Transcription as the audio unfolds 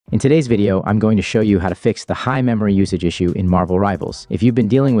In today's video, I'm going to show you how to fix the high memory usage issue in Marvel Rivals. If you've been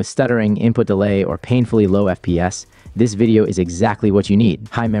dealing with stuttering, input delay, or painfully low FPS, this video is exactly what you need.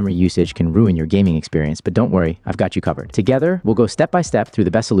 High memory usage can ruin your gaming experience, but don't worry, I've got you covered. Together, we'll go step by step through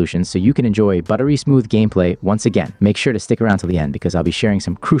the best solutions so you can enjoy buttery smooth gameplay once again. Make sure to stick around till the end because I'll be sharing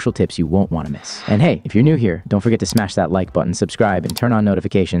some crucial tips you won't want to miss. And hey, if you're new here, don't forget to smash that like button, subscribe, and turn on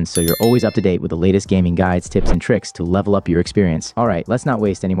notifications so you're always up to date with the latest gaming guides, tips, and tricks to level up your experience. All right, let's not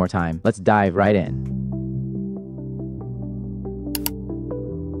waste any more time. Let's dive right in.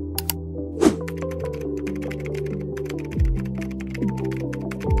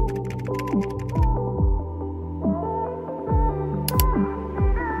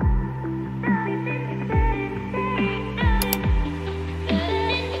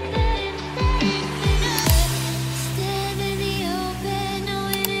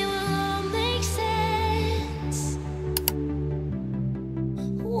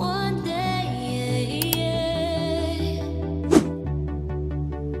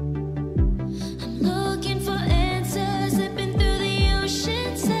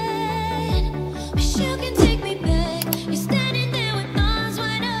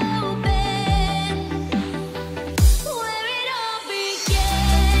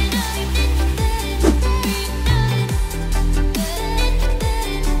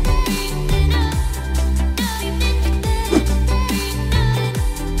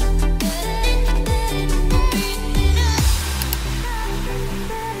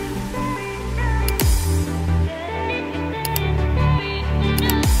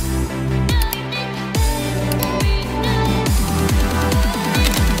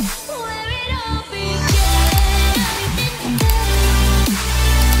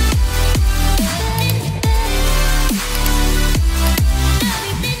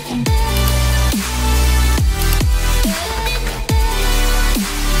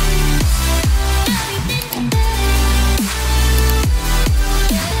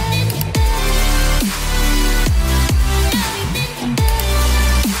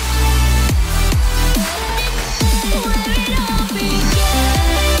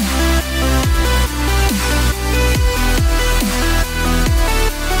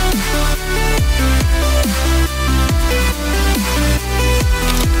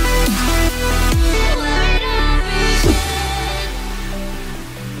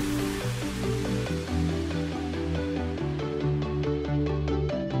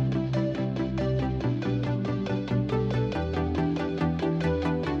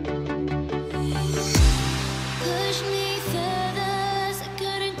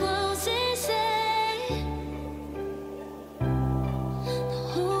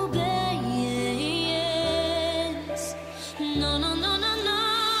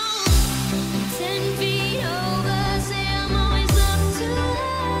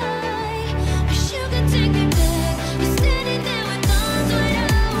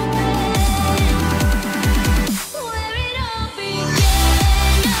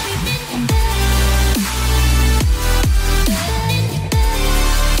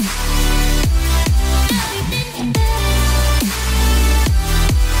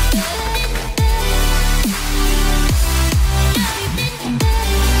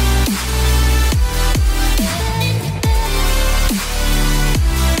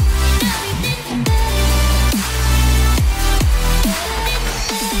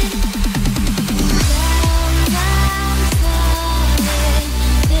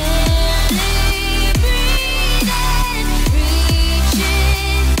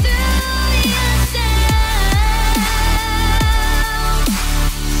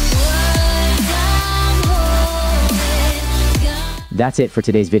 That's it for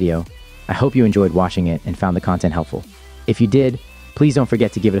today's video. I hope you enjoyed watching it and found the content helpful. If you did, please don't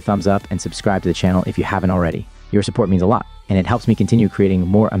forget to give it a thumbs up and subscribe to the channel if you haven't already. Your support means a lot, and it helps me continue creating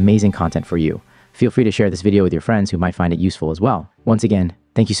more amazing content for you. Feel free to share this video with your friends who might find it useful as well. Once again,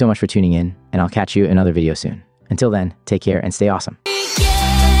 thank you so much for tuning in, and I'll catch you in another video soon. Until then, take care and stay awesome.